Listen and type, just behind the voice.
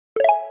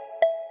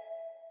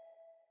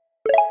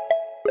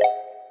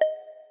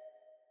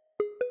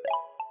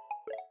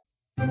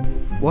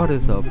What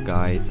is up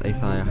guys,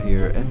 Isaah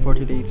here, and for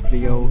today's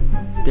video,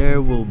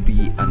 there will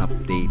be an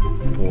update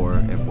for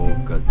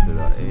Evolve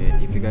Godzilla. And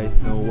if you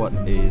guys know what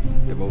is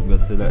Evolve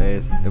Godzilla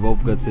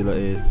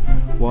is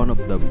one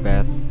of the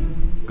best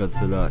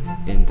Godzilla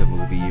in the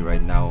movie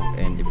right now.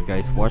 And if you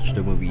guys watch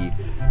the movie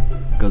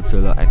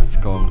Godzilla X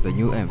Kong The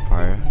New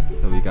Empire,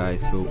 so you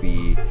guys will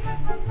be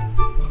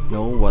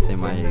know what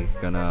am I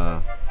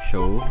gonna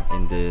show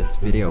in this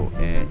video.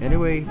 And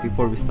anyway,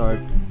 before we start,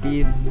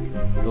 please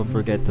don't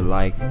forget to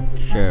like,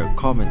 share,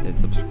 comment, and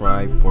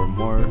subscribe for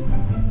more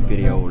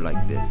video like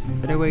this.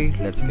 Anyway,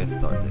 let's get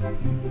started.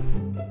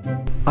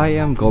 I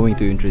am going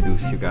to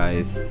introduce you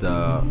guys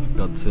the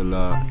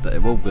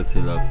Evolved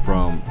Godzilla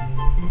from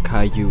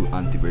Kaiju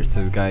AntiVerse.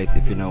 So guys,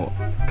 if you know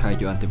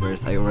Kaiju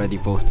AntiVerse, I already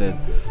posted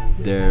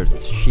their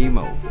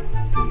Shimo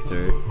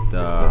teaser,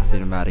 the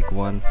cinematic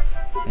one,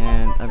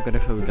 and I'm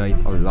gonna show you guys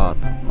a lot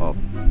of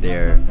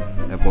their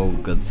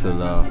Evolved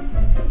Godzilla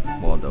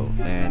model,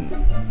 and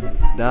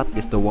that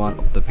is the one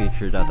of the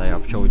picture that I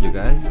have showed you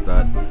guys,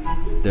 but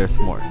there's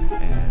more,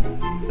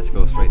 and let's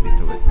go straight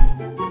into it.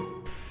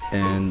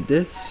 And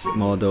this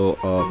model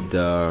of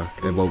the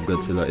Evolved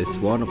Godzilla is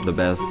one of the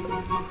best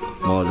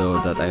model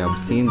that I have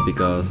seen,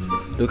 because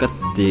look at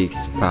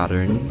this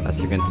pattern.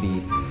 As you can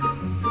see,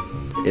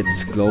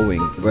 it's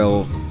glowing.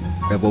 Well,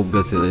 Evolved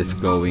Godzilla is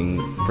glowing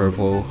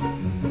purple,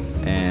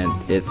 and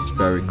it's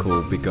very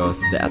cool because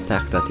the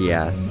attack that he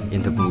has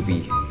in the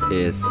movie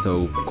is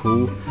so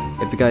cool.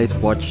 If you guys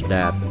watch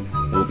that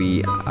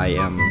movie, I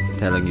am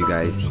telling you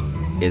guys,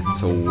 it's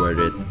so worth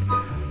it,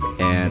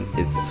 and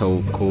it's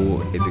so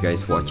cool if you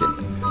guys watch it.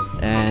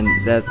 And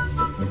let's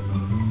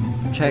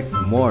check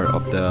more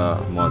of the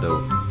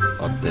model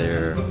of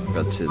their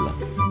Godzilla.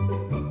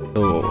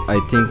 So I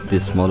think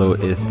this model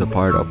is the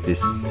part of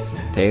this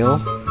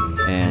tail,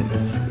 and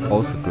it's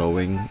also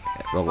glowing.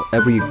 Well,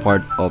 every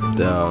part of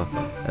the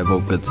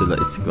Evolved Godzilla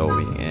is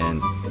glowing,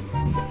 and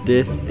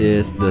this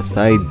is the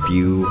side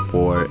view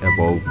for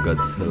Evolved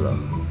Godzilla.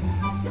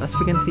 As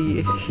we can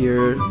see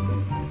here,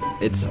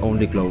 it's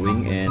only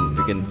glowing, and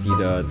we can see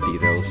the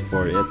details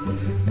for it.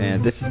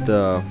 And this is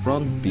the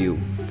front view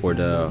for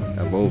the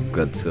Evolved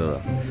Godzilla.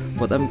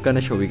 But I'm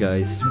gonna show you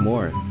guys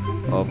more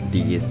of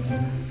these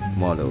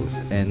models.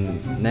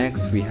 And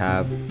next we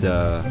have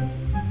the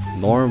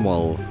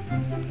normal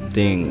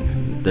thing.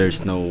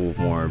 There's no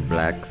more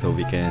black, so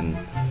we can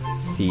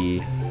see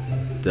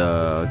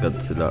the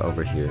Godzilla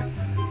over here.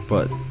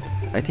 But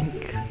I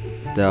think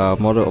the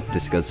model of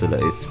this Godzilla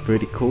is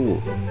pretty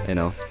cool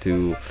enough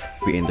to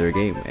be in their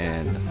game,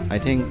 and I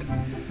think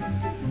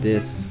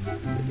this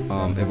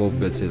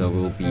Evolved Godzilla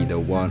will be the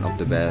one of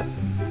the best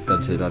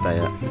Godzilla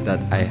that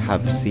I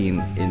have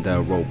seen in the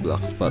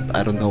Roblox. But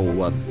I don't know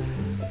what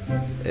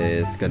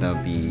is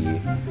gonna be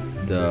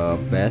the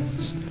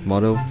best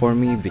model for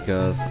me,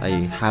 because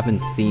I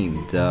haven't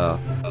seen the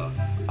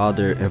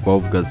other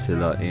Evolved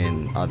Godzilla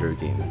in other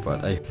game.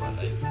 But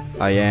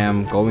I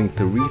am going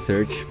to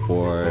research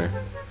for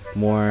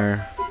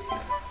more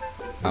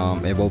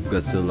Evolved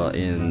Godzilla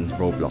in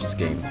Roblox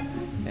game.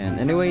 And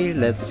anyway,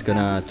 let's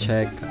gonna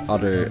check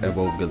other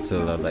Evolved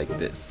Godzilla like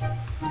this.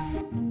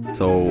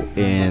 So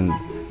in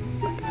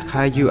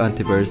Kaiju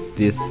AntiVerse,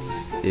 this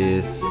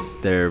is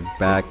their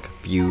back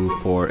view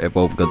for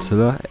Evolved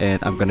Godzilla, and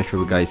I'm gonna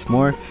show you guys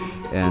more.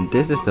 And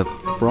this is the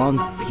front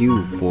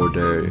view for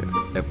the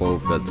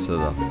Evolved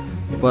Godzilla.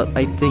 But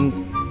I think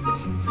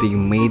they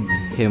made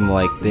him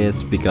like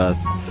this because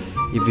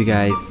if you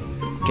guys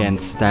can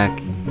stack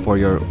for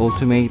your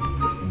ultimate,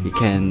 you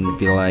can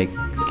be like,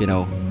 you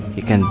know,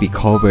 you can be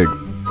covered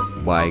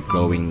by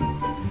glowing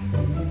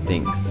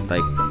things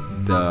like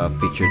the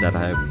picture that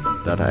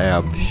I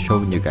have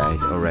shown you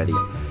guys already.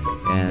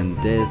 And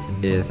this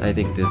is, I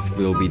think this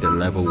will be the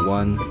level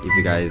 1 if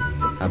you guys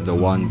have the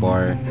 1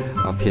 bar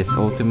of his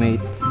ultimate.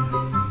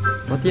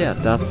 But yeah,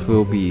 that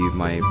will be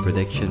my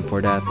prediction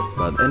for that.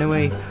 But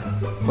anyway,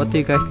 what do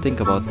you guys think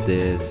about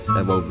this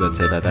Evolved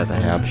Godzilla that I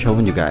have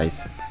shown you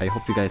guys? I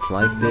hope you guys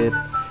liked it,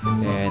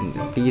 and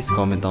please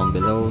comment down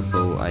below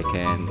so I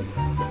can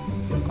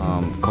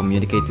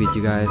communicate with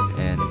you guys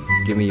and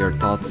give me your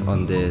thoughts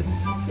on this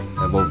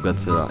Evolved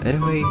Godzilla.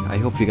 Anyway, I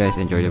hope you guys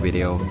enjoyed the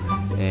video,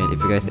 and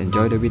if you guys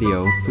enjoyed the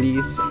video,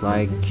 please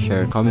like,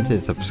 share, comment,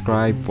 and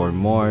subscribe for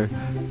more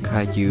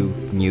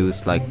Kaiju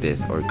news like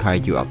this, or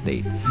Kaiju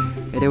update.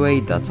 Anyway,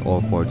 that's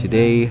all for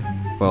today.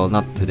 Well,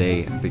 not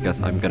today,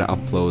 because I'm gonna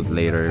upload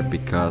later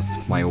because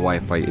my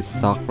Wi-Fi is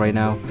stuck right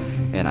now,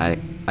 and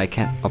I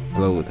can't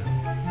upload.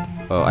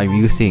 I'm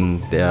using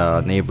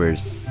the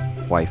neighbor's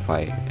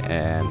Wi-Fi,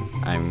 and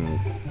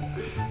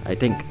I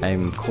think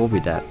I'm cool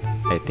with that.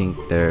 I think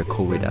they're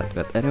cool with that.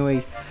 But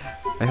anyway,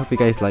 I hope you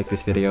guys like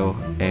this video,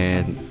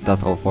 and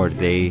that's all for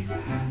today,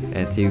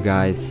 and see you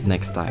guys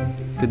next time.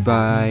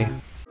 Goodbye.